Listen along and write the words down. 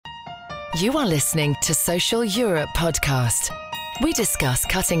You are listening to Social Europe podcast. We discuss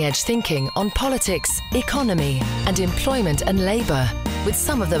cutting-edge thinking on politics, economy, and employment and labour with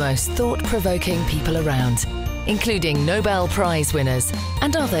some of the most thought-provoking people around, including Nobel Prize winners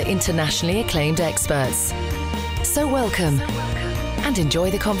and other internationally acclaimed experts. So welcome and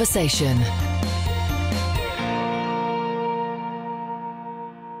enjoy the conversation.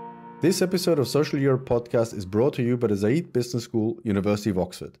 This episode of Social Europe podcast is brought to you by the Zaid Business School, University of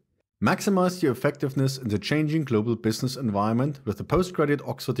Oxford. Maximize your effectiveness in the changing global business environment with the postgraduate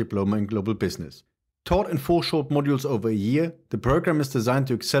Oxford Diploma in Global Business. Taught in 4 short modules over a year, the program is designed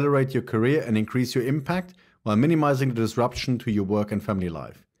to accelerate your career and increase your impact while minimizing the disruption to your work and family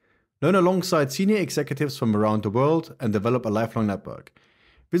life. Learn alongside senior executives from around the world and develop a lifelong network.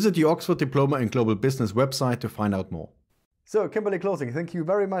 Visit the Oxford Diploma in Global Business website to find out more. So, Kimberly Clausing, thank you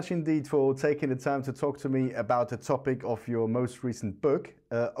very much indeed for taking the time to talk to me about the topic of your most recent book,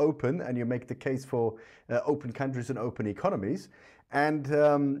 Open, and you make the case for open countries and open economies. And,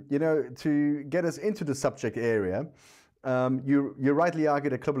 to get us into the subject area, you rightly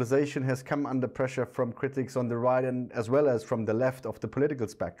argue that globalization has come under pressure from critics on the right and as well as from the left of the political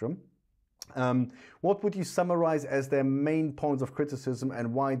spectrum. What would you summarize as their main points of criticism,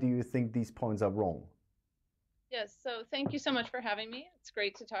 and why do you think these points are wrong? Yes, so thank you so much for having me. It's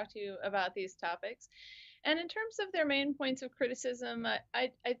great to talk to you about these topics. And in terms of their main points of criticism,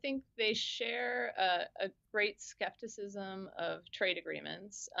 I think they share a great skepticism of trade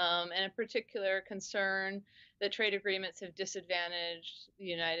agreements, and a particular concern that trade agreements have disadvantaged the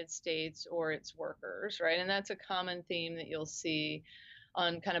United States or its workers, right? And that's a common theme that you'll see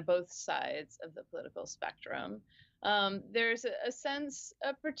on kind of both sides of the political spectrum. There's a sense,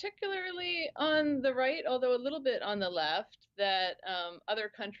 particularly on the right, although a little bit on the left, that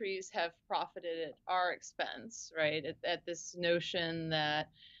other countries have profited at our expense, right? At this notion that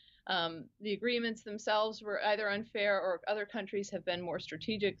the agreements themselves were either unfair or other countries have been more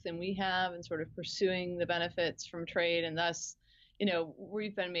strategic than we have in sort of pursuing the benefits from trade, and thus,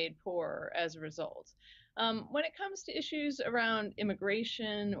 we've been made poorer as a result. When it comes to issues around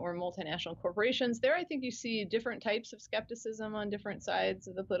immigration or multinational corporations, there I think you see different types of skepticism on different sides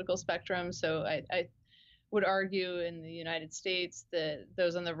of the political spectrum. So I would argue in the United States that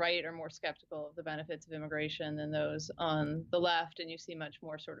those on the right are more skeptical of the benefits of immigration than those on the left, and you see much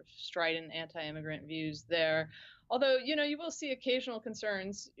more sort of strident anti-immigrant views there. Although, you will see occasional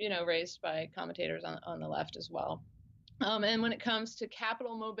concerns, raised by commentators on the left as well. And when it comes to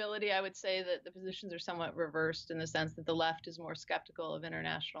capital mobility, I would say that the positions are somewhat reversed in the sense that the left is more skeptical of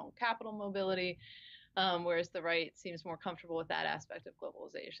international capital mobility, whereas the right seems more comfortable with that aspect of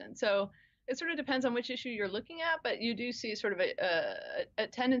globalization. So it sort of depends on which issue you're looking at, but you do see sort of a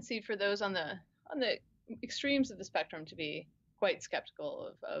tendency for those on the extremes of the spectrum to be quite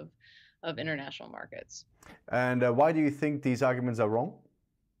skeptical of international markets. And why do you think these arguments are wrong?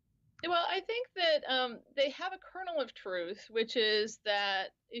 Well, I think that they have a kernel of truth, which is that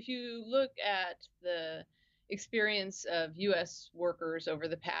if you look at the experience of U.S. workers over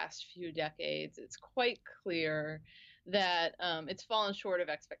the past few decades, it's quite clear that it's fallen short of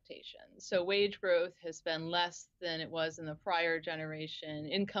expectations. So wage growth has been less than it was in the prior generation.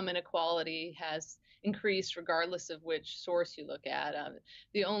 Income inequality has increased regardless of which source you look at.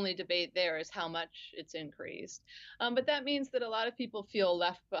 The only debate there is how much it's increased. But that means that a lot of people feel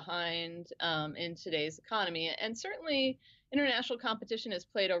left behind in today's economy. And certainly international competition has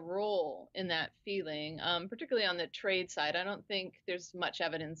played a role in that feeling, particularly on the trade side. I don't think there's much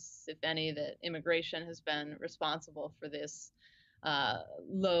evidence, if any, that immigration has been responsible for this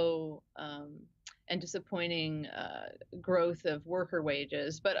low and disappointing growth of worker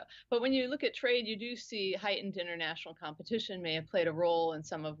wages. But when you look at trade, you do see heightened international competition may have played a role in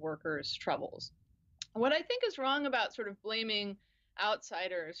some of workers' troubles. What I think is wrong about sort of blaming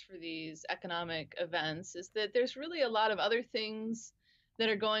outsiders for these economic events is that there's really a lot of other things that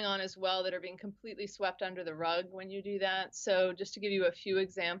are going on as well that are being completely swept under the rug when you do that. So just to give you a few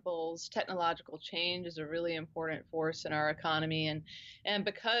examples, technological change is a really important force in our economy. And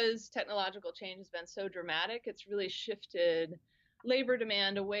because technological change has been so dramatic, it's really shifted labor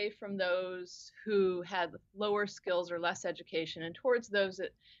demand away from those who had lower skills or less education and towards those at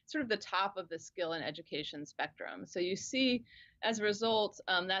sort of the top of the skill and education spectrum. So you see, as a result,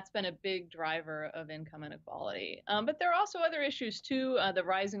 that's been a big driver of income inequality. But there are also other issues too, the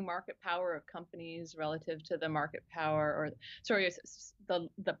rising market power of companies relative to the market power, or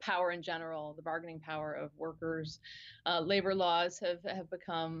the power in general, the bargaining power of workers. Labor laws have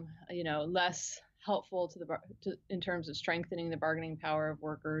become, less helpful in terms of strengthening the bargaining power of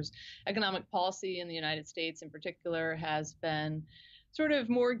workers. Economic policy in the United States in particular has been sort of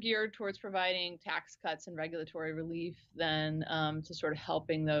more geared towards providing tax cuts and regulatory relief than to sort of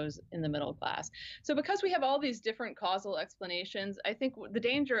helping those in the middle class. So because we have all these different causal explanations, I think the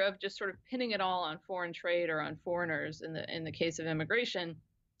danger of just sort of pinning it all on foreign trade or on foreigners in the case of immigration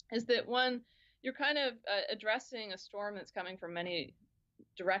is that, one, you're kind of addressing a storm that's coming from many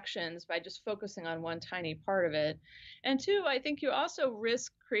directions by just focusing on one tiny part of it. And two, I think you also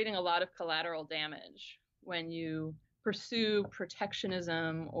risk creating a lot of collateral damage when you pursue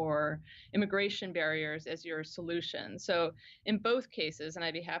protectionism or immigration barriers as your solution. So in both cases, and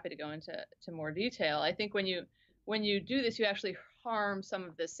I'd be happy to go into more detail, I think when you do this, you actually harm some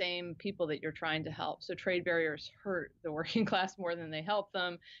of the same people that you're trying to help. So trade barriers hurt the working class more than they help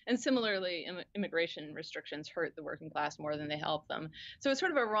them. And similarly, immigration restrictions hurt the working class more than they help them. So it's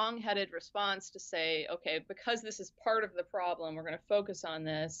sort of a wrong-headed response to say, okay, because this is part of the problem, we're going to focus on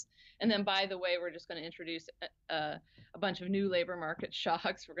this. And then, by the way, we're just going to introduce a bunch of new labor market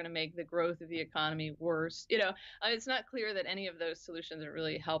shocks. We're going to make the growth of the economy worse. It's not clear that any of those solutions are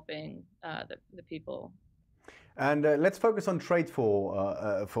really helping the people. And let's focus on trade for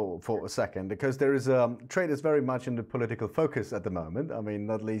a second, because there is trade is very much in the political focus at the moment. I mean,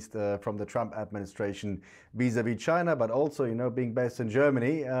 not least from the Trump administration vis-a-vis China, but also, being based in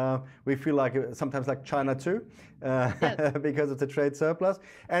Germany, we feel like sometimes like China too, yes. Because of the trade surplus.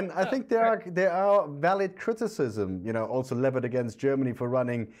 And I think there are valid criticism, also leveled against Germany for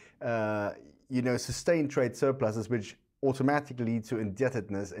running, sustained trade surpluses, which automatically lead to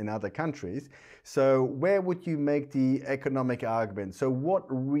indebtedness in other countries. So where would you make the economic argument? So what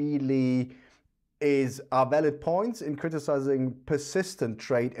really are valid points in criticizing persistent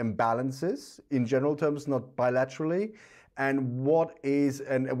trade imbalances in general terms, not bilaterally? And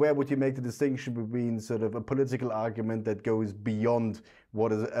where would you make the distinction between sort of a political argument that goes beyond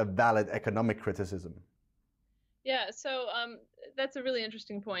what is a valid economic criticism? Yeah, so that's a really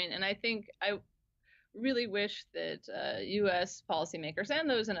interesting point. And I think I really wish that U.S. policymakers and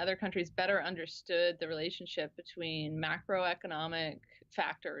those in other countries better understood the relationship between macroeconomic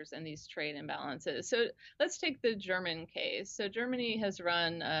factors and these trade imbalances. So let's take the German case. So Germany has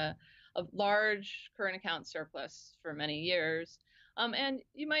run a large current account surplus for many years. And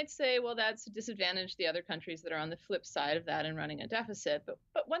you might say, well, that's disadvantaged the other countries that are on the flip side of that and running a deficit. But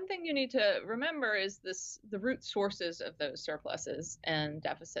one thing you need to remember is the root sources of those surpluses and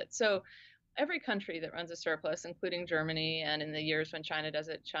deficits. So every country that runs a surplus, including Germany, and in the years when China does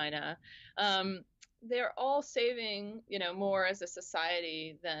it, China, they're all saving, more as a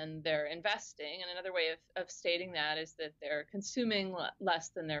society than they're investing. And another way of stating that is that they're consuming less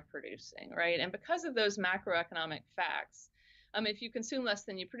than they're producing, right? And because of those macroeconomic facts, if you consume less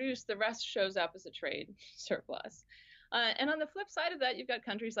than you produce, the rest shows up as a trade surplus. And on the flip side of that, you've got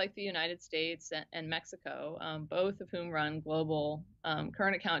countries like the United States and Mexico, both of whom run global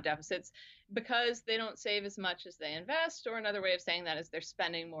current account deficits because they don't save as much as they invest, or another way of saying that is they're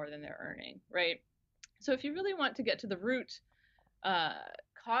spending more than they're earning, right? So if you really want to get to the root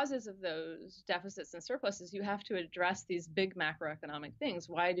causes of those deficits and surpluses, you have to address these big macroeconomic things.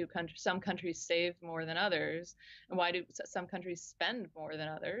 Why do some countries save more than others? And why do some countries spend more than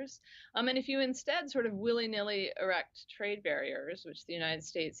others? And if you instead sort of willy-nilly erect trade barriers, which the United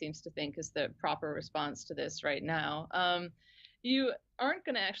States seems to think is the proper response to this right now, you aren't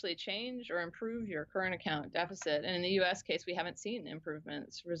going to actually change or improve your current account deficit. And in the U.S. case, we haven't seen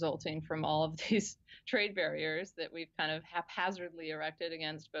improvements resulting from all of these trade barriers that we've kind of haphazardly erected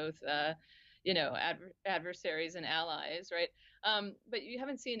against both, adversaries and allies, right? But you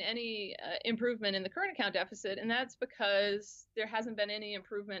haven't seen any improvement in the current account deficit, and that's because there hasn't been any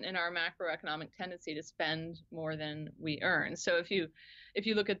improvement in our macroeconomic tendency to spend more than we earn. So if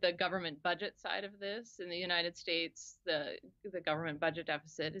you look at the government budget side of this, in the United States, the government budget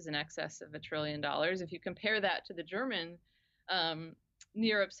deficit is in excess of $1 trillion. If you compare that to the German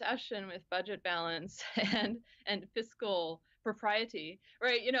near obsession with budget balance and fiscal propriety,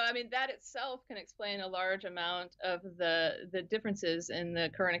 right? That itself can explain a large amount of the differences in the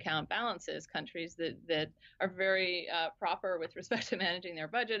current account balances. Countries that are very proper with respect to managing their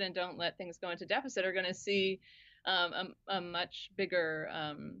budget and don't let things go into deficit are going to see a much bigger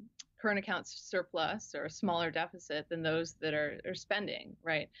current account surplus or a smaller deficit than those that are spending,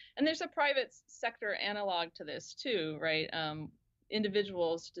 right? And there's a private sector analog to this too, right?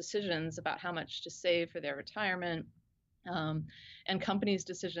 Individuals' decisions about how much to save for their retirement, and companies'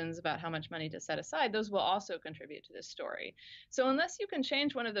 decisions about how much money to set aside, those will also contribute to this story. So unless you can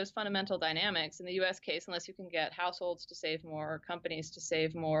change one of those fundamental dynamics, in the U.S. case, unless you can get households to save more, or companies to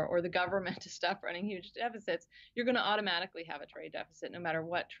save more, or the government to stop running huge deficits, you're going to automatically have a trade deficit no matter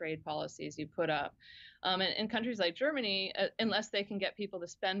what trade policies you put up. And countries like Germany, unless they can get people to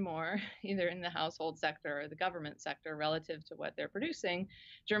spend more, either in the household sector or the government sector relative to what they're producing,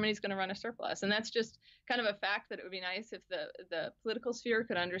 Germany's going to run a surplus. And that's just kind of a fact that it would be nice if the political sphere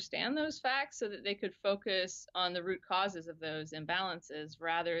could understand those facts so that they could focus on the root causes of those imbalances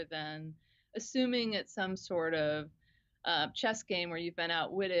rather than assuming it's some sort of chess game where you've been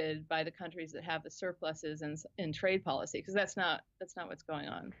outwitted by the countries that have the surpluses in trade policy, because that's not what's going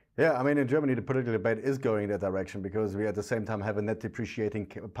on. Yeah, I mean, in Germany, the political debate is going in that direction because we at the same time have a net depreciating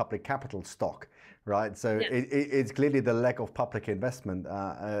public capital stock, right? So Yes. it's clearly the lack of public investment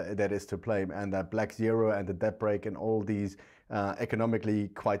that is to blame, and that black zero and the debt brake and all these economically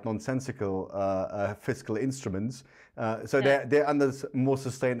quite nonsensical fiscal instruments. They're under more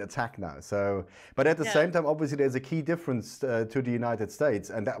sustained attack now. So, but at the same time, obviously, there's a key difference to the United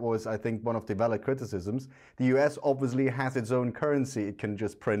States, and that was, I think, one of the valid criticisms. The US obviously has its own currency; it can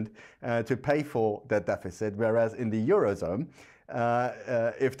just print to pay for that deficit, whereas in the eurozone,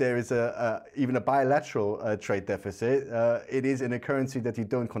 if there is even a bilateral trade deficit, it is in a currency that you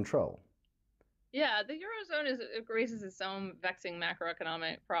don't control. Yeah, the Eurozone raises its own vexing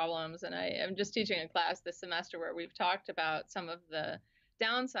macroeconomic problems. And I am just teaching a class this semester where we've talked about some of the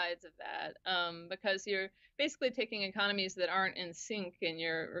downsides of that, because you're basically taking economies that aren't in sync and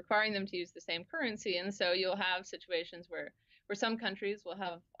you're requiring them to use the same currency. And so you'll have situations where some countries will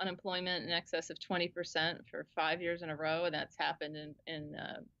have unemployment in excess of 20% for 5 years in a row. And that's happened in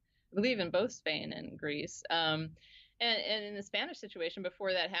I believe, in both Spain and Greece. And in the Spanish situation,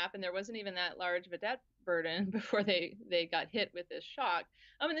 before that happened, there wasn't even that large of a debt burden before they got hit with this shock.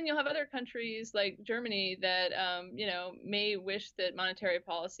 And then you'll have other countries like Germany that, may wish that monetary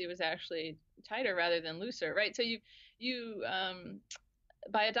policy was actually tighter rather than looser, right? So you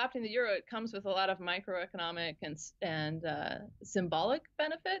by adopting the euro, it comes with a lot of microeconomic and symbolic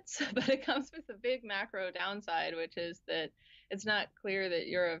benefits, but it comes with a big macro downside, which is that it's not clear that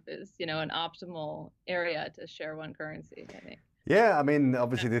Europe is, an optimal area to share one currency, I think. Yeah, I mean,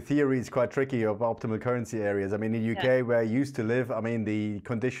 obviously the theory is quite tricky of optimal currency areas. I mean, in the UK, where I used to live, I mean, the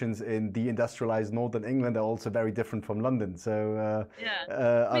conditions in deindustrialized Northern England are also very different from London. So,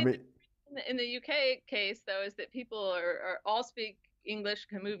 in the UK case, though, is that people are all speak English,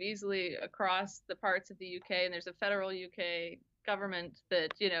 can move easily across the parts of the UK, and there's a federal UK government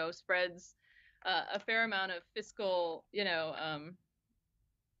that, spreads a fair amount of fiscal,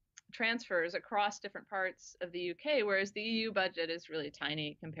 transfers across different parts of the UK, whereas the EU budget is really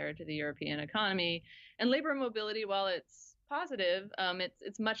tiny compared to the European economy. And labor mobility, while it's positive,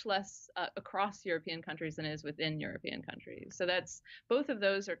 it's much less across European countries than it is within European countries. So both of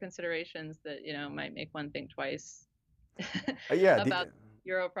those are considerations that, might make one think twice about the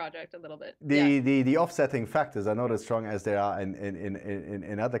Euro project a little bit. The offsetting factors are not as strong as they are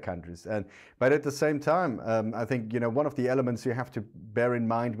in other countries. But at the same time, I think one of the elements you have to bear in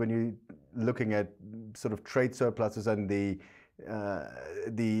mind when you're looking at sort of trade surpluses and the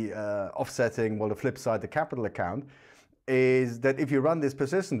offsetting, the flip side, the capital account, is that if you run this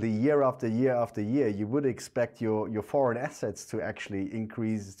persistently year after year after year, you would expect your foreign assets to actually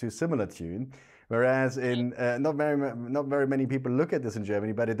increase to a similar tune. Whereas not very many people look at this in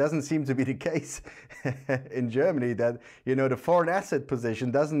Germany, but it doesn't seem to be the case in Germany that the foreign asset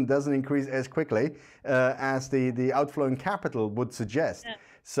position doesn't increase as quickly as the outflowing capital would suggest. Yeah.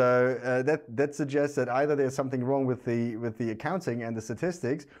 So that suggests that either there's something wrong with the accounting and the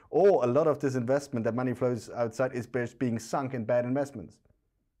statistics, or a lot of this investment that money flows outside is being sunk in bad investments.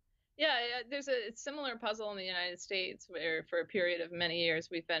 Yeah, there's a similar puzzle in the United States where for a period of many years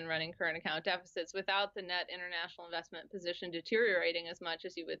we've been running current account deficits without the net international investment position deteriorating as much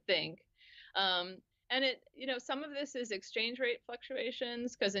as you would think. And some of this is exchange rate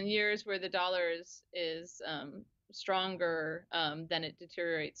fluctuations, because in years where the dollar is stronger, then it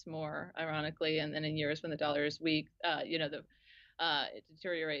deteriorates more, ironically, and then in years when the dollar is weak, it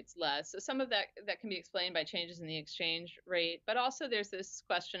deteriorates less. So some of that can be explained by changes in the exchange rate, but also there's this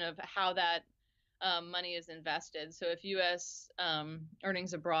question of how that money is invested. So if U.S.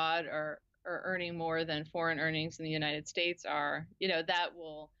 Earnings abroad are earning more than foreign earnings in the United States are, that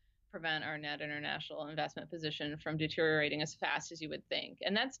will prevent our net international investment position from deteriorating as fast as you would think.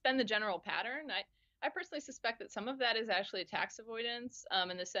 And that's been the general pattern. I personally suspect that some of that is actually tax avoidance,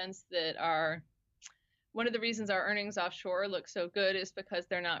 in the sense that one of the reasons our earnings offshore look so good is because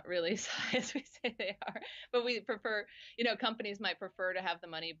they're not really as high as we say they are. But we prefer, companies might prefer to have the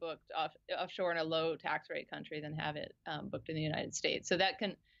money booked offshore in a low tax rate country than have it booked in the United States. So that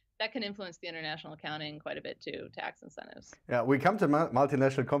that can influence the international accounting quite a bit too, tax incentives. Yeah, we come to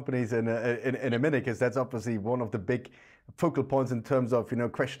multinational companies in a minute, because that's obviously one of the big focal points in terms of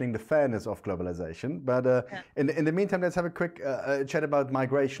questioning the fairness of globalization. But in the meantime, let's have a quick chat about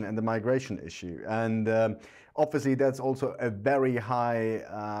migration and the migration issue. And obviously, that's also a very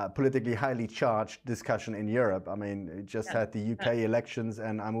high, politically highly charged discussion in Europe. I mean, it just had the UK elections,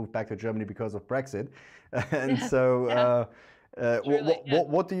 and I moved back to Germany because of Brexit, and so.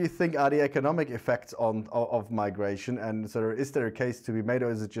 What do you think are the economic effects of migration? And so is there a case to be made,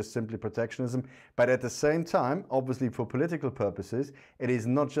 or is it just simply protectionism? But at the same time, obviously for political purposes, it is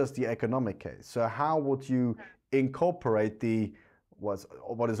not just the economic case. So how would you incorporate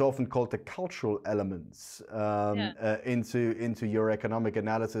what is often called the cultural elements into your economic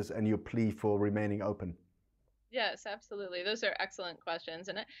analysis and your plea for remaining open? Yes, absolutely. Those are excellent questions.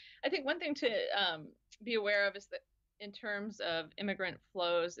 And I think one thing to be aware of is that in terms of immigrant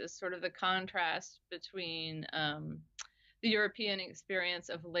flows is sort of the contrast between the European experience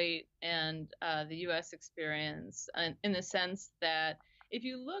of late and the U.S. experience, in the sense that if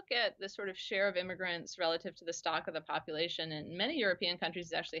you look at the sort of share of immigrants relative to the stock of the population, in many European countries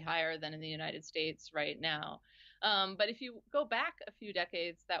is actually higher than in the United States right now. But if you go back a few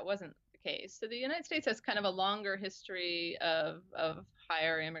decades, that wasn't the case. So the United States has kind of a longer history of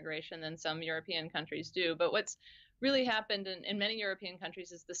higher immigration than some European countries do. But what's really happened in many European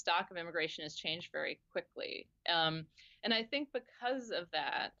countries is the stock of immigration has changed very quickly. And I think because of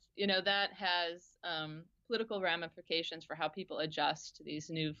that, that has political ramifications for how people adjust to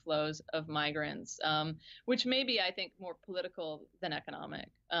these new flows of migrants, which may be, I think, more political than economic.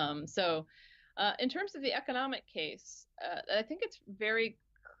 So in terms of the economic case, I think it's very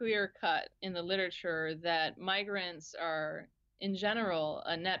clear cut in the literature that migrants are, in general,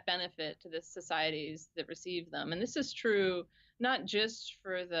 a net benefit to the societies that receive them. And this is true not just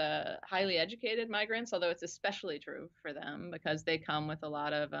for the highly educated migrants, although it's especially true for them because they come with a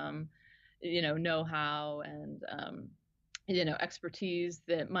lot of, know-how and, expertise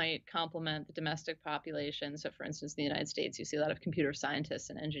that might complement the domestic population. So, for instance, in the United States, you see a lot of computer scientists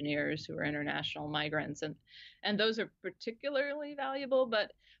and engineers who are international migrants, and those are particularly valuable.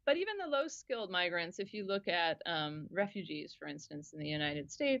 But even the low-skilled migrants, if you look at refugees, for instance, in the United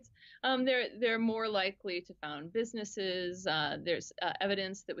States, they're more likely to found businesses. There's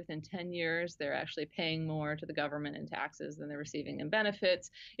evidence that within 10 years, they're actually paying more to the government in taxes than they're receiving in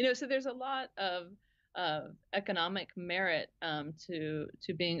benefits. So there's a lot of economic merit to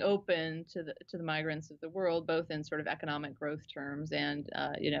being open to the migrants of the world, both in sort of economic growth terms and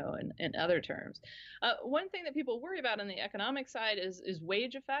in other terms. One thing that people worry about on the economic side is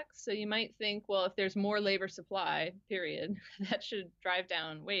wage effects. So you might think, well, if there's more labor supply, period, that should drive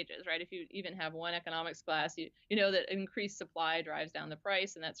down wages, right? If you even have one economics class, you know that increased supply drives down the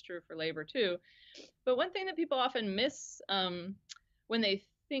price, and that's true for labor too. But one thing that people often miss when they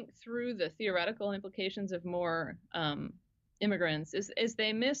think through the theoretical implications of more immigrants is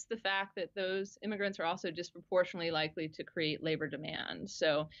they miss the fact that those immigrants are also disproportionately likely to create labor demand.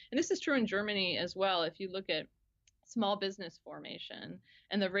 So, and this is true in Germany as well. If you look at small business formation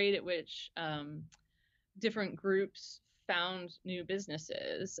and the rate at which different groups found new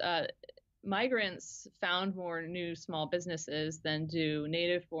businesses, migrants found more new small businesses than do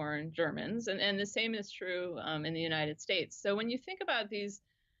native-born Germans. And the same is true in the United States. So when you think about these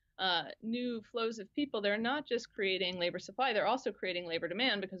new flows of people, they're not just creating labor supply, they're also creating labor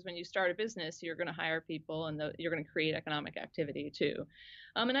demand, because when you start a business, you're going to hire people and you're going to create economic activity too.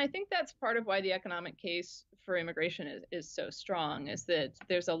 And I think that's part of why the economic case for immigration is so strong, is that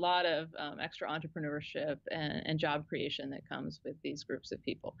there's a lot of extra entrepreneurship and job creation that comes with these groups of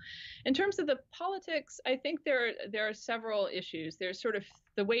people. In terms of the politics, I think there are several issues. There's sort of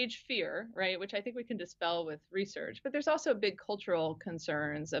the wage fear, right, which I think we can dispel with research, but there's also big cultural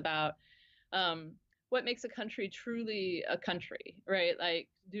concerns about what makes a country truly a country, right? Like,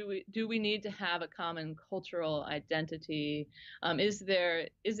 do we need to have a common cultural identity? Is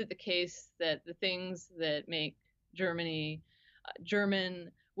it the case that the things that make Germany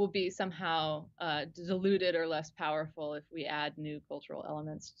German will be somehow diluted or less powerful if we add new cultural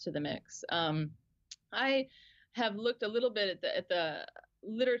elements to the mix? I have looked a little bit at the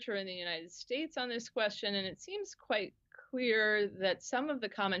literature in the United States on this question, and it seems quite clear that some of the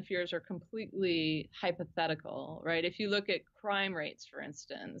common fears are completely hypothetical, right? If you look at crime rates, for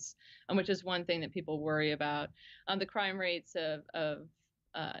instance, which is one thing that people worry about, the crime rates of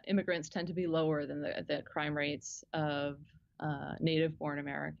immigrants tend to be lower than the crime rates of native-born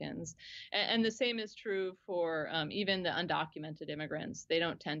Americans. And the same is true for even the undocumented immigrants. They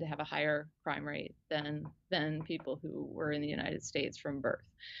don't tend to have a higher crime rate than people who were in the United States from birth.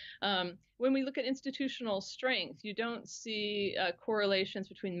 When we look at institutional strength, you don't see correlations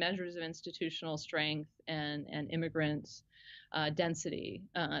between measures of institutional strength and immigrant density.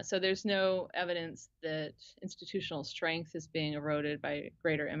 So there's no evidence that institutional strength is being eroded by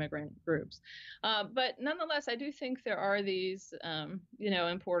greater immigrant groups. But nonetheless, I do think there are these,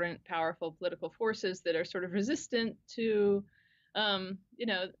 important, powerful political forces that are sort of resistant to,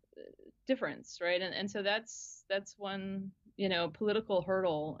 difference, right? And so that's one, political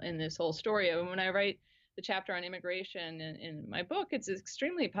hurdle in this whole story. And when I write the chapter on immigration in my book, it's an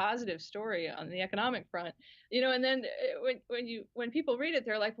extremely positive story on the economic front, and then when people read it,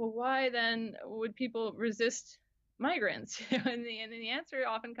 they're like, well, why then would people resist migrants? And the answer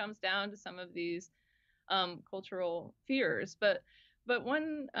often comes down to some of these cultural fears. But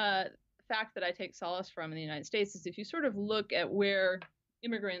one fact that I take solace from in the United States is if you sort of look at where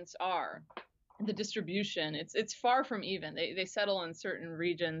immigrants are, the distribution, it's far from even. They settle in certain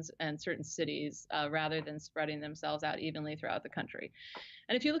regions and certain cities rather than spreading themselves out evenly throughout the country.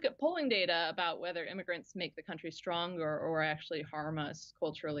 And if you look at polling data about whether immigrants make the country stronger or actually harm us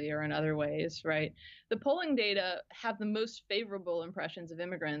culturally or in other ways, right? The polling data have the most favorable impressions of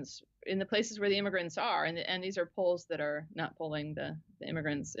immigrants in the places where the immigrants are. And these are polls that are not polling the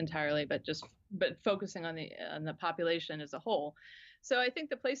immigrants entirely, but focusing on the population as a whole. So I think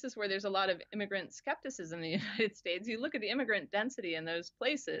the places where there's a lot of immigrant skepticism in the United States, you look at the immigrant density in those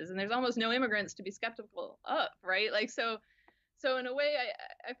places, and there's almost no immigrants to be skeptical of, right? Like, so in a way,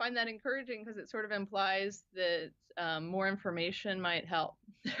 I find that encouraging because it sort of implies that more information might help,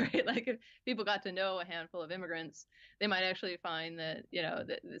 right? Like if people got to know a handful of immigrants, they might actually find that,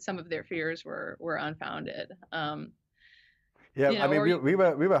 that some of their fears were unfounded. Yeah, I mean, we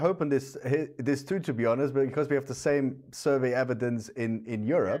were hoping this too, to be honest, but because we have the same survey evidence in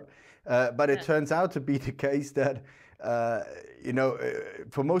Europe, but it turns out to be the case that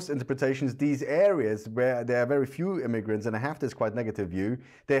for most interpretations, these areas where there are very few immigrants, and I have this quite negative view,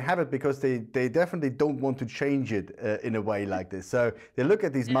 they have it because they definitely don't want to change it in a way like this. So they look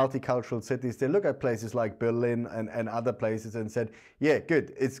at these multicultural cities, they look at places like Berlin and other places and said, yeah,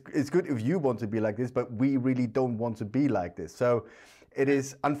 good, it's good if you want to be like this, but we really don't want to be like this. So it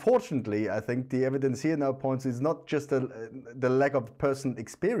is, unfortunately, I think the evidence here now points is not just the lack of personal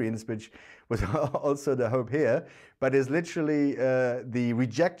experience, which was also the hope here, but is literally the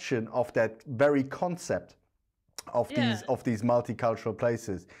rejection of that very concept of these multicultural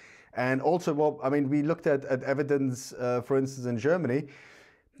places. And also, we looked at evidence, for instance, in Germany.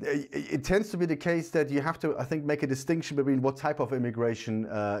 It tends to be the case that you have to, I think, make a distinction between what type of immigration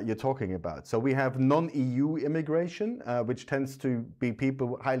you're talking about. So we have non-EU immigration, which tends to be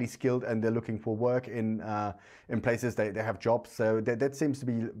people highly skilled and they're looking for work in places they have jobs. So that seems to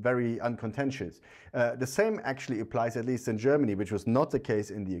be very uncontentious. The same actually applies, at least in Germany, which was not the case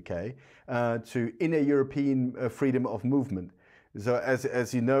in the UK, to inner European freedom of movement. So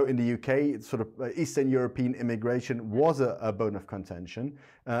as you know, in the UK, it's sort of Eastern European immigration was a bone of contention.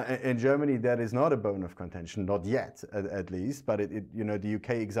 In Germany, that is not a bone of contention, not yet, at least. But the UK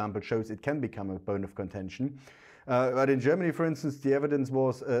example shows it can become a bone of contention. But in Germany, for instance, the evidence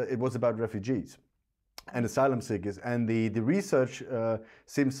was it was about refugees and asylum seekers, and the research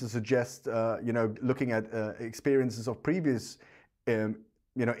seems to suggest, looking at experiences of previous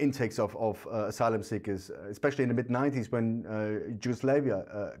intakes of asylum seekers, especially in the mid-90s when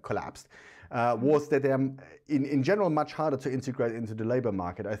Yugoslavia collapsed, was that they're in general much harder to integrate into the labor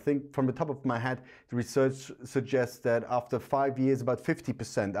market. I think from the top of my head, the research suggests that after 5 years, about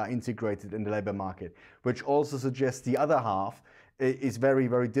 50% are integrated in the labor market, which also suggests the other half is very,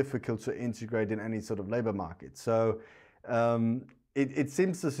 very difficult to integrate in any sort of labor market. So it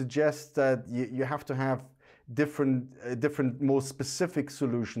seems to suggest that you have to have different, more specific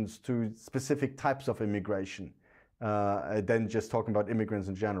solutions to specific types of immigration than just talking about immigrants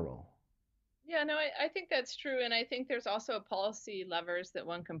in general. Yeah, no, I think that's true. And I think there's also policy levers that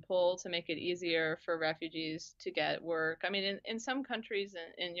one can pull to make it easier for refugees to get work. I mean, in some countries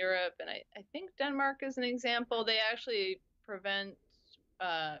in Europe, and I think Denmark is an example, they actually prevent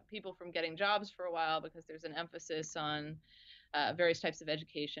people from getting jobs for a while because there's an emphasis on various types of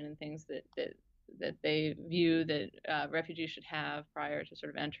education and things that they view that refugees should have prior to sort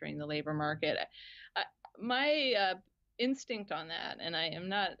of entering the labor market. My instinct on that, and I am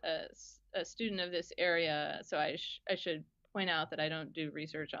not a student of this area, so I should point out that I don't do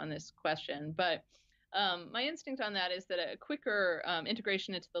research on this question, but My instinct on that is that a quicker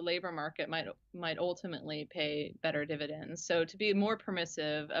integration into the labor market might ultimately pay better dividends. So to be more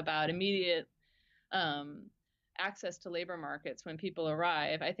permissive about immediate access to labor markets when people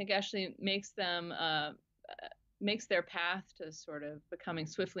arrive, I think actually makes their path to sort of becoming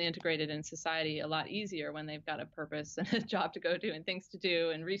swiftly integrated in society a lot easier when they've got a purpose and a job to go to and things to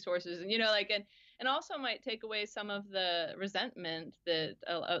do and resources and and also might take away some of the resentment that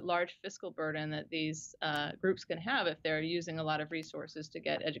a large fiscal burden that these groups can have if they're using a lot of resources to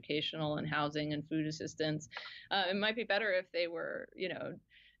get educational and housing and food assistance. It might be better if they were,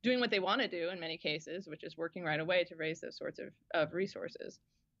 doing what they want to do in many cases, which is working right away to raise those sorts of resources.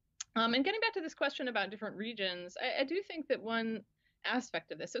 And getting back to this question about different regions, I do think that one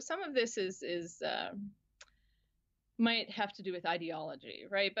aspect of this, so some of this is might have to do with ideology,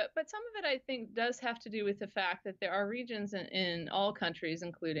 right? But some of it, I think, does have to do with the fact that there are regions in all countries,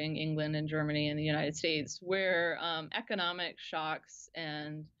 including England and Germany and the United States, where economic shocks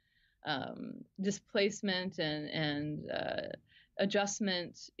and displacement and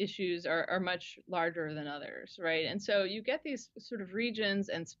adjustment issues are much larger than others, right? And so you get these sort of regions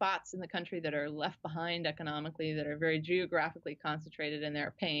and spots in the country that are left behind economically, that are very geographically concentrated in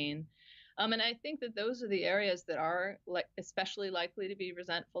their pain. And I think that those are the areas that are especially likely to be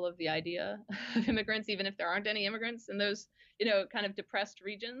resentful of the idea of immigrants, even if there aren't any immigrants in those, kind of depressed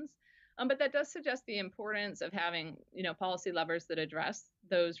regions. But that does suggest the importance of having, policy levers that address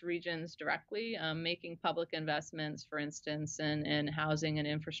those regions directly, making public investments, for instance, in housing and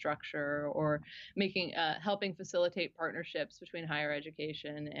infrastructure, or helping facilitate partnerships between higher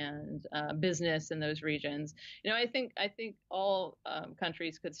education and business in those regions. I think all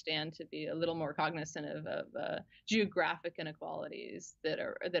countries could stand to be a little more cognizant of geographic inequalities that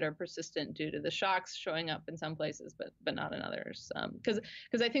are persistent due to the shocks showing up in some places, but not in others.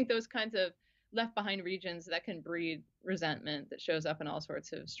 Because I think those kinds of left behind regions that can breed resentment that shows up in all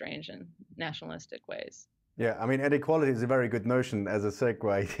sorts of strange and nationalistic ways. Yeah, I mean, inequality is a very good notion as a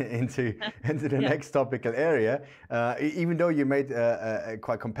segue into the next topical area. Even though you made a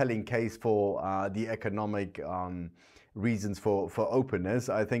quite compelling case for the economic reasons for openness,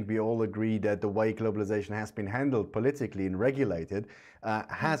 I think we all agree that the way globalization has been handled politically and regulated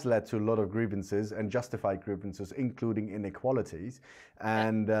has led to a lot of grievances and justified grievances, including inequalities,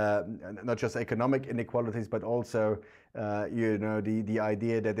 and not just economic inequalities, but also the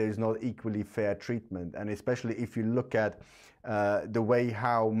idea that there is not equally fair treatment. And especially if you look at the way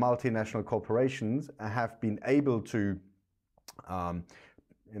how multinational corporations have been able to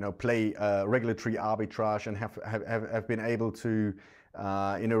play regulatory arbitrage and have been able to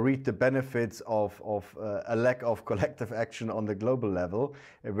reap the benefits of a lack of collective action on the global level,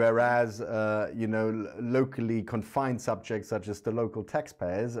 whereas locally confined subjects such as the local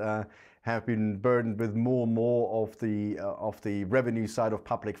taxpayers have been burdened with more and more of the revenue side of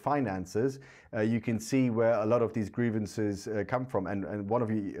public finances. You can see where a lot of these grievances come from, and one of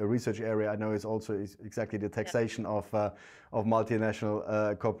the research area I know is exactly the taxation of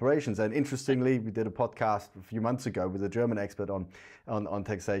multinational corporations. And interestingly, we did a podcast a few months ago with a German expert on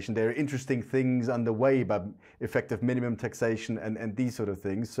taxation. There are interesting things underway about effective minimum taxation and these sort of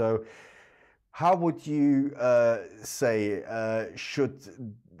things. So how would you say should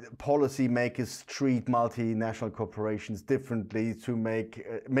policymakers treat multinational corporations differently to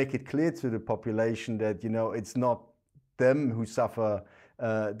make it clear to the population that it's not them who suffer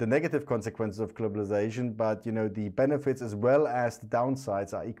the negative consequences of globalization, but the benefits as well as the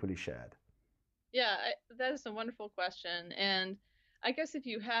downsides are equally shared? Yeah, that is a wonderful question, and I guess if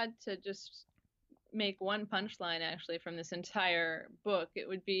you had to just make one punchline actually from this entire book, it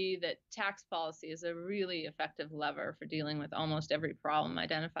would be that tax policy is a really effective lever for dealing with almost every problem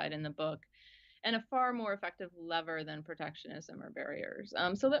identified in the book, and a far more effective lever than protectionism or barriers.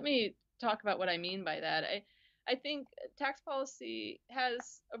 So let me talk about what I mean by that. I think tax policy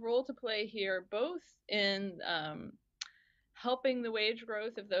has a role to play here, both in helping the wage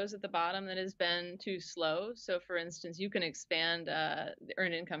growth of those at the bottom that has been too slow. So for instance, you can expand the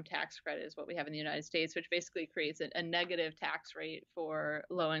earned income tax credit is what we have in the United States, which basically creates a negative tax rate for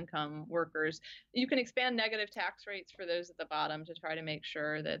low income workers. You can expand negative tax rates for those at the bottom to try to make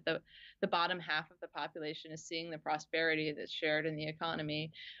sure that the bottom half of the population is seeing the prosperity that's shared in the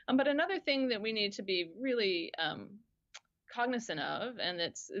economy. But another thing that we need to be really cognizant of, and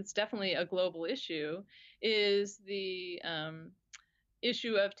it's definitely a global issue, is the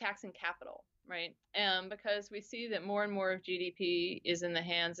issue of taxing capital, right? Because we see that more and more of GDP is in the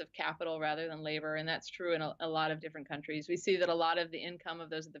hands of capital rather than labor, and that's true in a lot of different countries. We see that a lot of the income of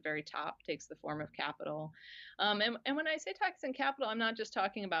those at the very top takes the form of capital. And when I say taxing capital, I'm not just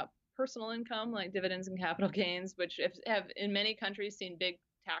talking about personal income like dividends and capital gains, which have in many countries seen big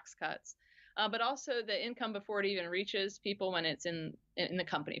tax cuts, but also the income before it even reaches people when it's in the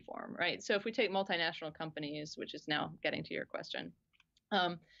company form, right? So if we take multinational companies, which is now getting to your question,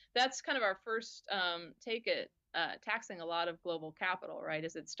 that's kind of our first take at taxing a lot of global capital, right?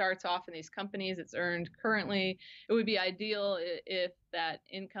 As it starts off in these companies, it's earned currently. It would be ideal if that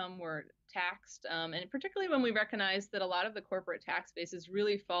income were taxed, and particularly when we recognize that a lot of the corporate tax base is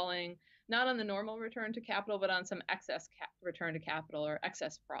really falling not on the normal return to capital, but on some excess return to capital or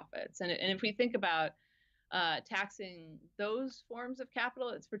excess profits. And if we think about taxing those forms of capital,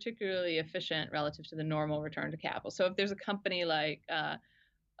 it's particularly efficient relative to the normal return to capital. So if there's a company like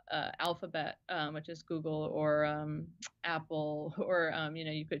Alphabet, which is Google, or Apple, or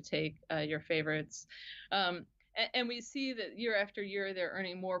you could take your favorites, and we see that year after year they're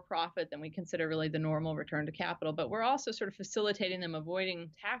earning more profit than we consider really the normal return to capital. But we're also sort of facilitating them avoiding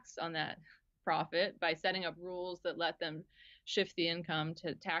tax on that profit by setting up rules that let them shift the income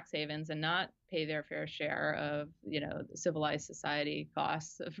to tax havens and not pay their fair share of the civilized society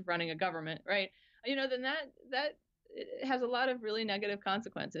costs of running a government, right? Then that it has a lot of really negative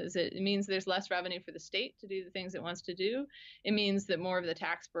consequences. It means there's less revenue for the state to do the things it wants to do. It means that more of the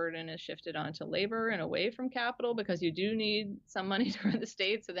tax burden is shifted onto labor and away from capital, because you do need some money to run the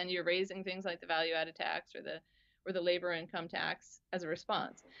state. So then you're raising things like the value added tax or the labor income tax as a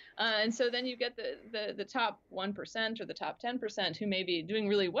response. And so then you get the top 1% or the top 10% who may be doing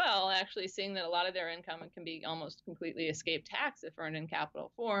really well, actually seeing that a lot of their income can be almost completely escape tax if earned in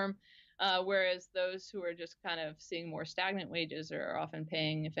capital form. Whereas those who are just kind of seeing more stagnant wages are often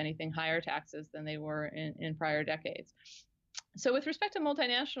paying, if anything, higher taxes than they were in prior decades. So with respect to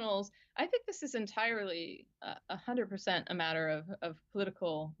multinationals, I think this is entirely 100% a matter of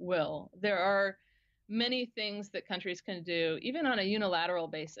political will. There are many things that countries can do, even on a unilateral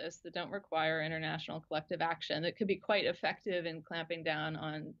basis, that don't require international collective action, that could be quite effective in clamping down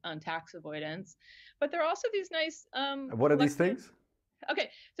on tax avoidance. But there are also these nice what are these things?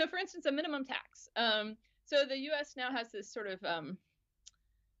 Okay, so for instance, a minimum tax. So the U.S. now has this sort of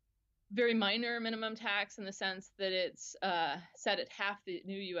very minor minimum tax in the sense that it's set at half the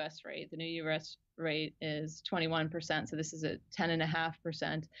new U.S. rate. The new U.S. rate is 21%, so this is at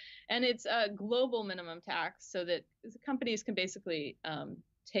 10.5%. And it's a global minimum tax so that companies can basically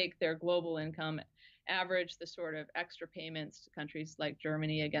take their global income, average the sort of extra payments to countries like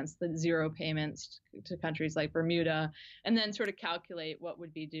Germany against the zero payments to countries like Bermuda, and then sort of calculate what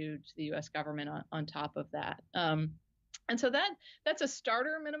would be due to the U.S. government on top of that. And so that's a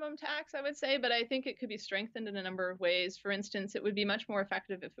starter minimum tax, I would say, but I think it could be strengthened in a number of ways. For instance, it would be much more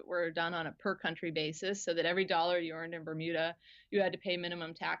effective if it were done on a per country basis, so that every dollar you earned in Bermuda, you had to pay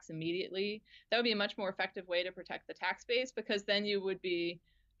minimum tax immediately. That would be a much more effective way to protect the tax base, because then you would be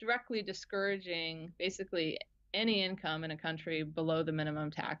directly discouraging basically any income in a country below the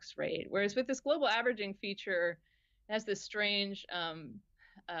minimum tax rate. Whereas with this global averaging feature, it has this strange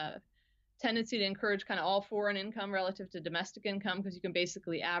tendency to encourage kind of all foreign income relative to domestic income, because you can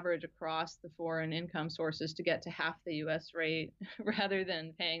basically average across the foreign income sources to get to half the U.S. rate rather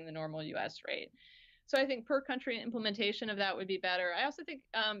than paying the normal U.S. rate. So I think per country implementation of that would be better. I also think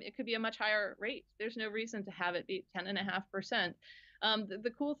it could be a much higher rate. There's no reason to have it be 10.5%.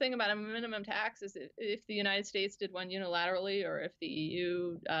 The cool thing about a minimum tax is if the United States did one unilaterally, or if the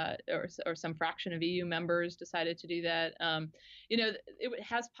EU or some fraction of EU members decided to do that, it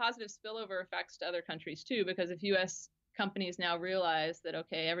has positive spillover effects to other countries too, because if U.S. companies now realize that,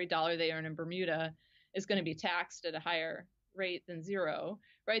 okay, every dollar they earn in Bermuda is going to be taxed at a higher rate than zero,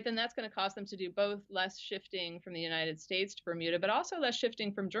 right, then that's going to cause them to do both less shifting from the United States to Bermuda, but also less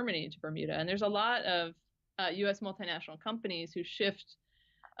shifting from Germany to Bermuda. And there's a lot of U.S. multinational companies who shift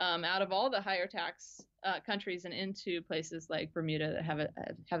out of all the higher tax countries and into places like Bermuda that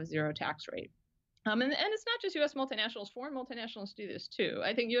have a zero tax rate. And it's not just U.S. multinationals. Foreign multinationals do this too.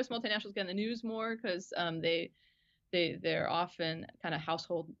 I think U.S. multinationals get in the news more because they're often kind of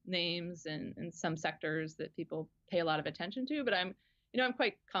household names in some sectors that people pay a lot of attention to. But I'm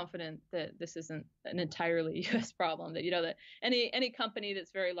quite confident that this isn't an entirely U.S. problem. That any company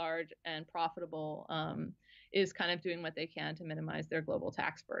that's very large and profitable is kind of doing what they can to minimize their global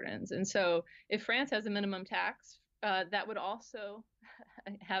tax burdens. And so if France has a minimum tax, that would also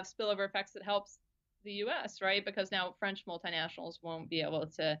have spillover effects that helps the U.S., right? Because now French multinationals won't be able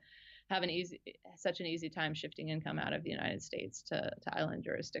to have such an easy time shifting income out of the United States to island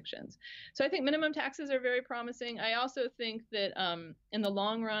jurisdictions. So I think minimum taxes are very promising. I also think that in the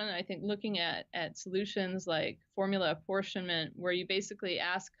long run, I think looking at solutions like formula apportionment, where you basically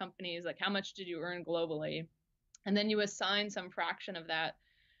ask companies like, how much did you earn globally? And then you assign some fraction of that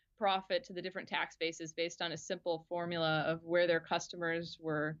profit to the different tax bases based on a simple formula of where their customers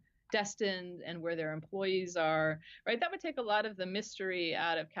were destined and where their employees are, right? That would take a lot of the mystery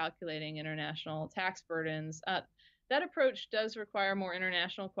out of calculating international tax burdens. That approach does require more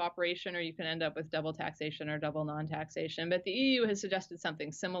international cooperation, or you can end up with double taxation or double non-taxation. But the EU has suggested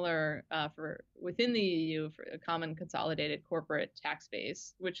something similar for within the EU for a common consolidated corporate tax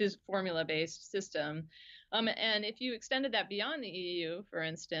base, which is formula-based system. And if you extended that beyond the EU, for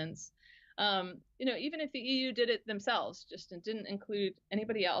instance, even if the EU did it themselves, just didn't include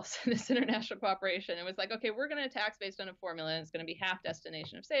anybody else in this international cooperation, it was like, okay, we're going to tax based on a formula, and it's going to be half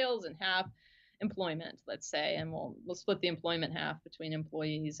destination of sales and half employment, let's say, and we'll split the employment half between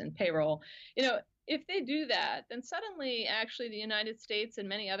employees and payroll. If they do that, then suddenly actually the United States and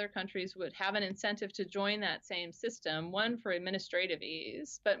many other countries would have an incentive to join that same system, one for administrative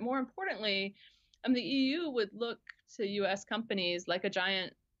ease, but more importantly, the EU would look to US companies like a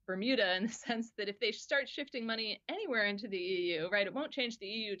giant Bermuda, in the sense that if they start shifting money anywhere into the EU, right, it won't change the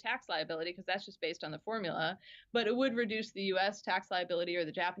EU tax liability because that's just based on the formula, but it would reduce the US tax liability or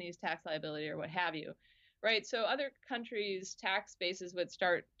the Japanese tax liability or what have you, right? So other countries' tax bases would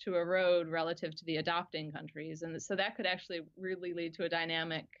start to erode relative to the adopting countries. And so that could actually really lead to a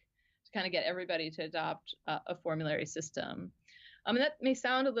dynamic to kind of get everybody to adopt a formulary system. That may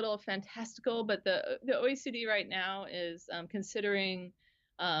sound a little fantastical, but the OECD right now is considering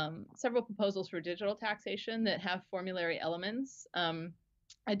several proposals for digital taxation that have formulary elements.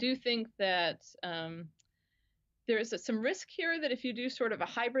 I do think that there is some risk here that if you do sort of a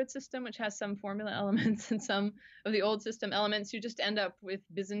hybrid system, which has some formula elements and some of the old system elements, you just end up with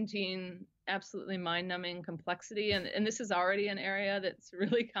Byzantine, absolutely mind-numbing complexity. And this is already an area that's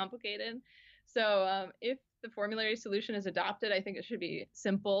really complicated. So if the formulary solution is adopted, I think it should be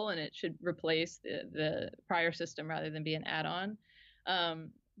simple and it should replace the prior system rather than be an add-on.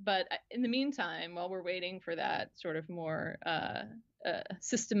 But in the meantime, while we're waiting for that sort of more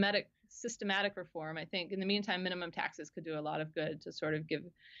systematic reform, I think in the meantime, minimum taxes could do a lot of good to sort of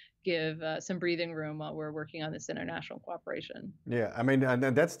give some breathing room while we're working on this international cooperation. Yeah, I mean,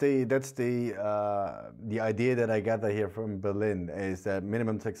 and that's the idea that I gather here from Berlin, is that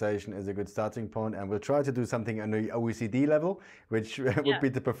minimum taxation is a good starting point, and we'll try to do something on the OECD level, which would be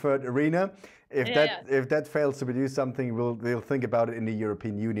the preferred arena. If that fails to produce something, we'll think about it in the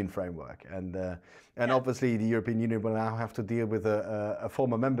European Union framework, and obviously the European Union will now have to deal with a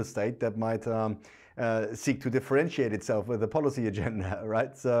former member state that might seek to differentiate itself with a policy agenda,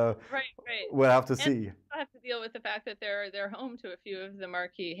 right? So right. We'll have to see. I have to deal with the fact that they're home to a few of the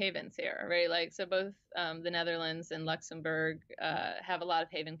marquee havens here, right? Like, so both the Netherlands and Luxembourg have a lot of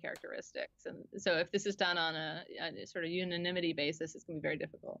haven characteristics, and so if this is done on a sort of unanimity basis, it's going to be very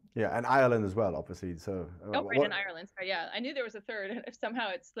difficult. Yeah, and Ireland as well, obviously. So in Ireland. Sorry, yeah, I knew there was a third. If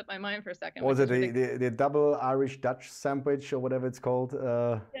somehow it slipped my mind for a second. Was it the double Irish-Dutch sandwich or whatever it's called?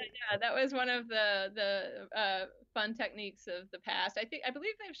 Yeah, that was one of the fun techniques of the past. I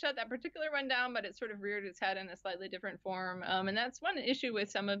believe they've shut that particular one down, but it sort of reared its head in a slightly different form. And that's one issue with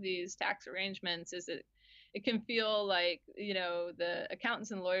some of these tax arrangements, is that it can feel like, the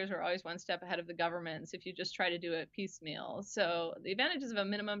accountants and lawyers are always one step ahead of the governments if you just try to do it piecemeal. So the advantages of a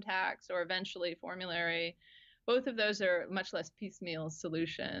minimum tax or eventually formulary, both of those are much less piecemeal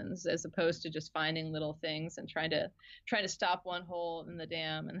solutions, as opposed to just finding little things and trying to stop one hole in the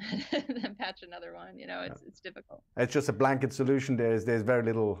dam and then patch another one. It's difficult. It's just a blanket solution. There's very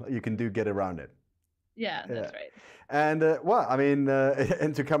little you can get around it. Yeah, that's right. And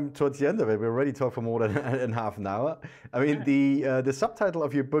and to come towards the end of it, we already talked for more than half an hour. I mean, the subtitle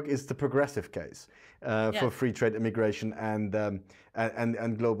of your book is The Progressive Case for Free Trade, Immigration,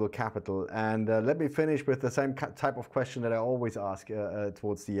 and Global Capital. And let me finish with the same type of question that I always ask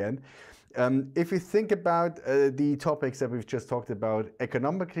towards the end. If you think about the topics that we've just talked about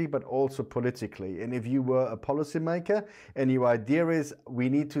economically, but also politically, and if you were a policymaker and your idea is we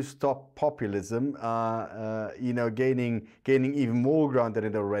need to stop populism, gaining even more ground than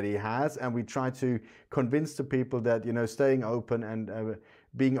it already has, and we try to convince the people that, staying open and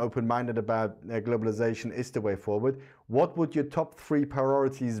being open-minded about globalization is the way forward, what would your top 3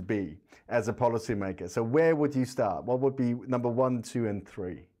 priorities be as a policymaker? So where would you start? What would be number 1, 2, and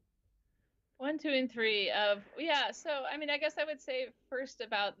 3? 1, 2, and 3 So, I guess I would say first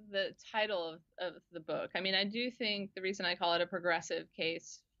about the title of the book. I do think the reason I call it a progressive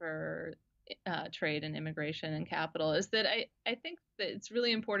case for trade and immigration and capital is that I think that it's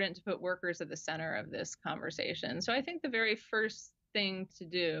really important to put workers at the center of this conversation. So I think the very first thing to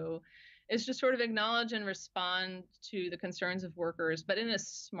do is just sort of acknowledge and respond to the concerns of workers, but in a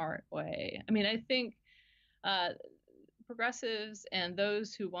smart way. I think progressives and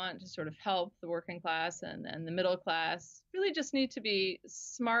those who want to sort of help the working class and the middle class really just need to be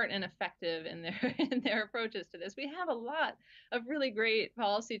smart and effective in their approaches to this. We have a lot of really great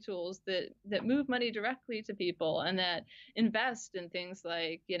policy tools that move money directly to people and that invest in things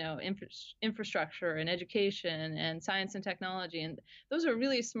like, infrastructure and education and science and technology. And those are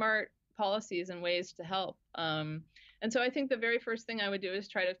really smart policies and ways to help. And so I think the very first thing I would do is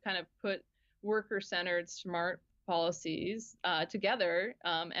try to kind of put worker-centered, smart policies together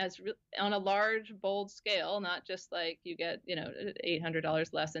on a large, bold scale, not just like you get,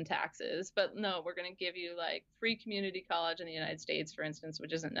 $800 less in taxes, but no, we're going to give you like free community college in the United States, for instance,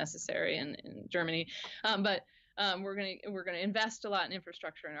 which isn't necessary in Germany, but we're going to invest a lot in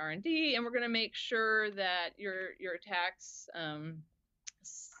infrastructure and R&D, and we're going to make sure that your tax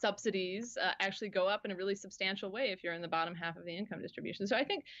subsidies actually go up in a really substantial way if you're in the bottom half of the income distribution. So I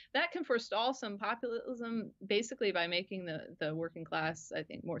think that can forestall some populism basically by making the working class, I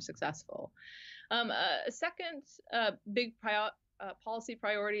think, more successful. A second big policy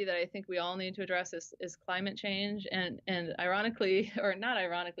priority that I think we all need to address is climate change. And ironically, or not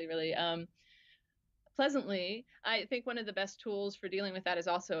ironically really, pleasantly, I think one of the best tools for dealing with that is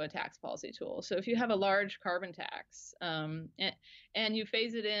also a tax policy tool. So if you have a large carbon tax and you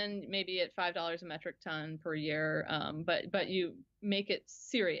phase it in maybe at $5 a metric ton per year, but you make it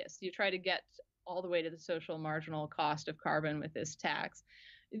serious, you try to get all the way to the social marginal cost of carbon with this tax,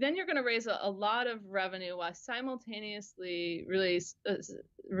 then you're going to raise a lot of revenue while simultaneously really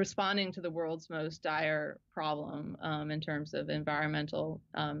responding to the world's most dire problem in terms of environmental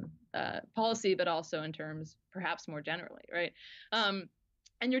policy, but also in terms perhaps more generally, right?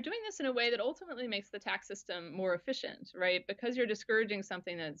 And you're doing this in a way that ultimately makes the tax system more efficient, right? Because you're discouraging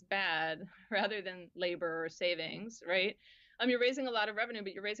something that's bad rather than labor or savings, right? You're raising a lot of revenue,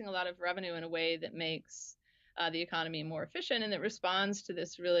 but you're raising a lot of revenue in a way that makes the economy more efficient and that responds to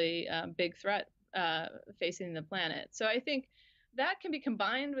this really big threat facing the planet. So I think that can be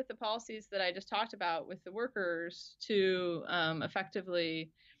combined with the policies that I just talked about with the workers to effectively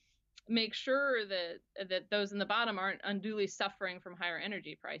make sure that those in the bottom aren't unduly suffering from higher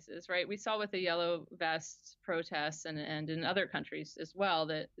energy prices, right? We saw with the yellow vest protests and in other countries as well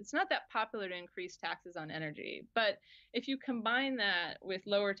that it's not that popular to increase taxes on energy. But if you combine that with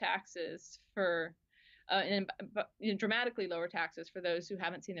lower taxes for dramatically lower taxes for those who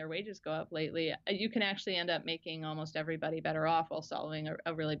haven't seen their wages go up lately, you can actually end up making almost everybody better off while solving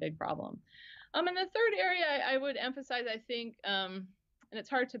a really big problem. And the third area I would emphasize, I think, and it's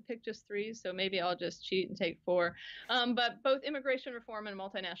hard to pick just three, so maybe I'll just cheat and take four. But both immigration reform and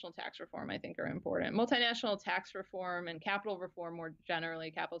multinational tax reform, I think, are important. Multinational tax reform and capital reform more generally,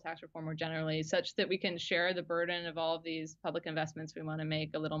 capital tax reform more generally, such that we can share the burden of all of these public investments we want to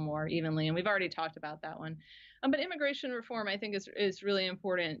make a little more evenly. And we've already talked about that one. But immigration reform, I think, is really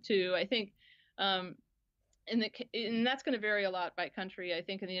important, too. I think and that's going to vary a lot by country. I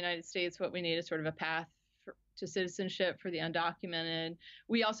think in the United States, what we need is sort of a path to citizenship for the undocumented.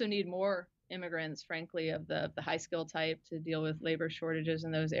 We also need more immigrants, frankly, of the high skill type to deal with labor shortages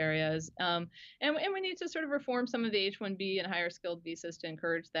in those areas. And we need to sort of reform some of the H-1B and higher skilled visas to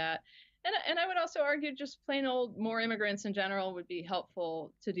encourage that. And I would also argue just plain old more immigrants in general would be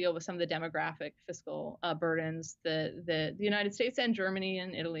helpful to deal with some of the demographic fiscal burdens that the United States and Germany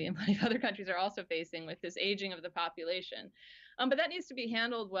and Italy and many other countries are also facing with this aging of the population. But that needs to be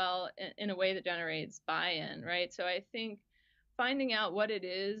handled well in a way that generates buy-in, right? So I think finding out what it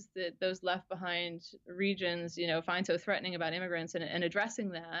is that those left behind regions, find so threatening about immigrants and addressing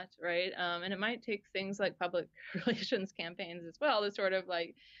that, right? And it might take things like public relations campaigns as well to sort of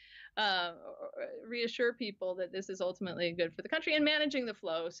like reassure people that this is ultimately good for the country and managing the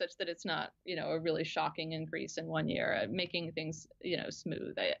flow such that it's not, a really shocking increase in 1 year, making things,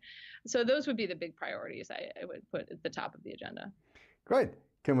 smooth. So those would be the big priorities I would put at the top of the agenda. Great.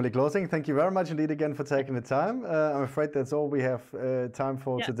 Kimberly Clausing, thank you very much indeed again for taking the time. I'm afraid that's all we have time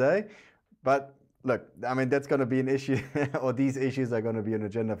for today. But look, I mean, that's going to be an issue, or these issues are going to be on the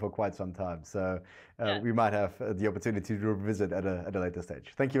agenda for quite some time. So we might have the opportunity to revisit at a later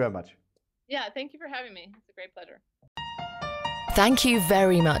stage. Thank you very much. Yeah, thank you for having me. It's a great pleasure. Thank you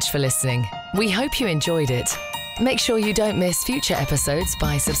very much for listening. We hope you enjoyed it. Make sure you don't miss future episodes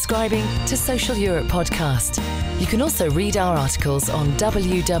by subscribing to Social Europe Podcast. You can also read our articles on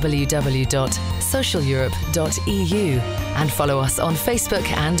www.socialeurope.eu and follow us on Facebook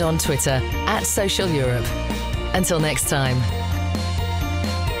and on Twitter @Social Europe. Until next time.